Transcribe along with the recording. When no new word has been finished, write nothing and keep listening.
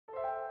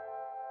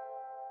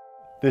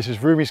This is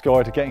Ruumi's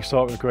guide to getting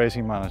started with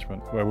grazing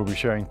management, where we'll be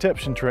sharing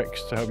tips and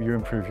tricks to help you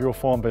improve your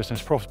farm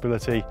business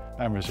profitability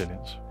and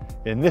resilience.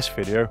 In this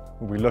video,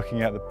 we'll be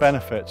looking at the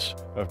benefits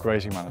of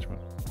grazing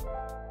management.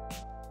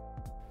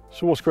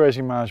 So what's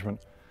grazing management?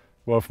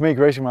 Well, for me,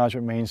 grazing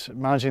management means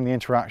managing the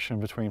interaction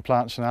between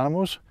plants and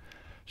animals.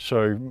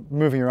 So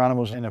moving your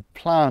animals in a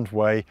planned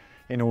way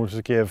in order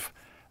to give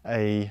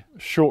a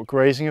short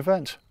grazing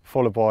event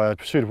followed by a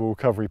suitable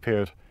recovery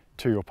period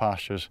to your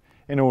pastures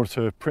in order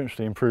to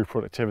principally improve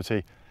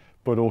productivity,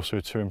 but also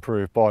to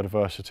improve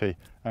biodiversity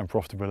and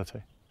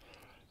profitability.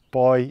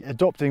 By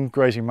adopting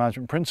grazing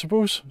management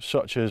principles,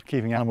 such as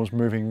keeping animals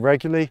moving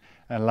regularly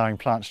and allowing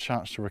plants a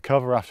chance to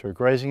recover after a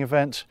grazing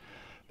event,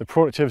 the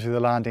productivity of the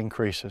land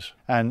increases.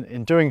 And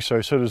in doing so,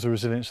 so does the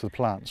resilience of the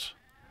plants.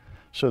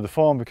 So the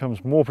farm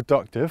becomes more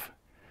productive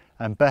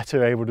and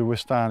better able to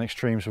withstand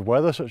extremes of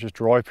weather, such as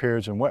dry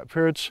periods and wet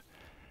periods.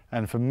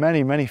 And for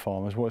many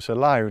farmers, what's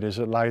allowed is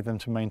them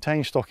to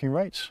maintain stocking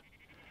rates,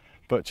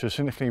 but to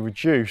significantly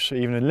reduce,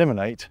 even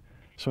eliminate,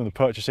 some of the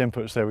purchase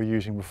inputs they were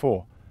using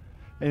before.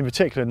 In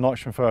particular,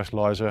 nitrogen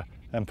fertiliser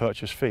and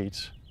purchase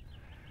feeds.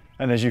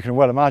 And as you can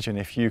well imagine,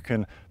 if you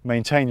can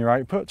maintain your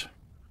output,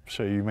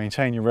 so you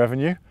maintain your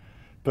revenue,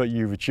 but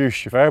you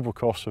reduce your variable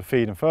costs of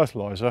feed and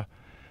fertiliser,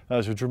 that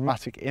has a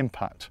dramatic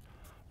impact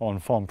on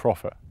farm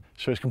profit.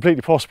 So it's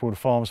completely possible for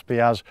farms to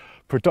be as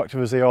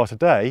productive as they are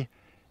today,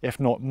 if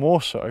not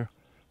more so,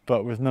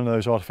 but with none of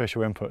those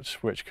artificial inputs,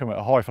 which come at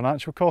a high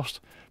financial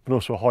cost, but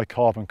also a high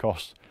carbon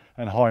cost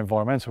and a high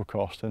environmental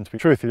cost. And to be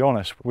truthfully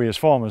honest, we as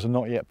farmers are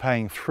not yet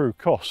paying through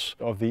costs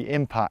of the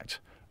impact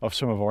of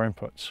some of our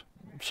inputs.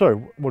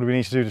 So what do we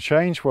need to do to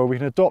change? Well, we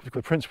can adopt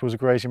the principles of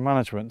grazing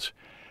management,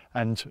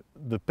 and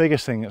the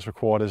biggest thing that's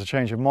required is a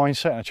change of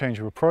mindset and a change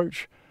of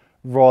approach,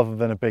 rather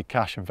than a big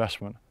cash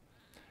investment.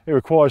 It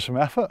requires some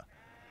effort,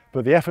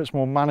 but the effort's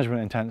more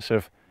management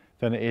intensive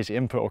than it is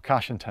input or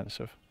cash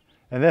intensive.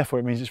 And therefore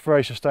it means it's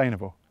very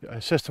sustainable.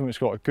 A system that's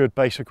got a good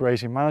base of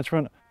grazing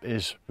management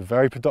is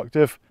very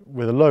productive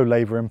with a low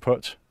labour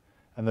input,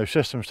 and those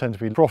systems tend to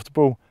be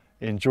profitable,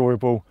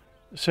 enjoyable,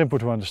 simple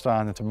to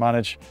understand and to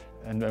manage,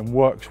 and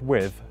works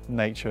with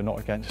nature, not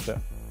against it.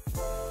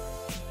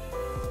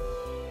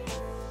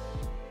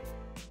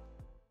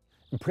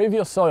 Improve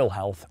your soil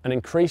health and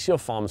increase your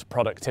farm's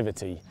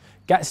productivity.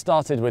 Get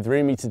started with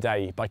Ruumi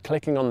today by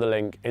clicking on the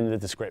link in the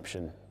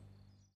description.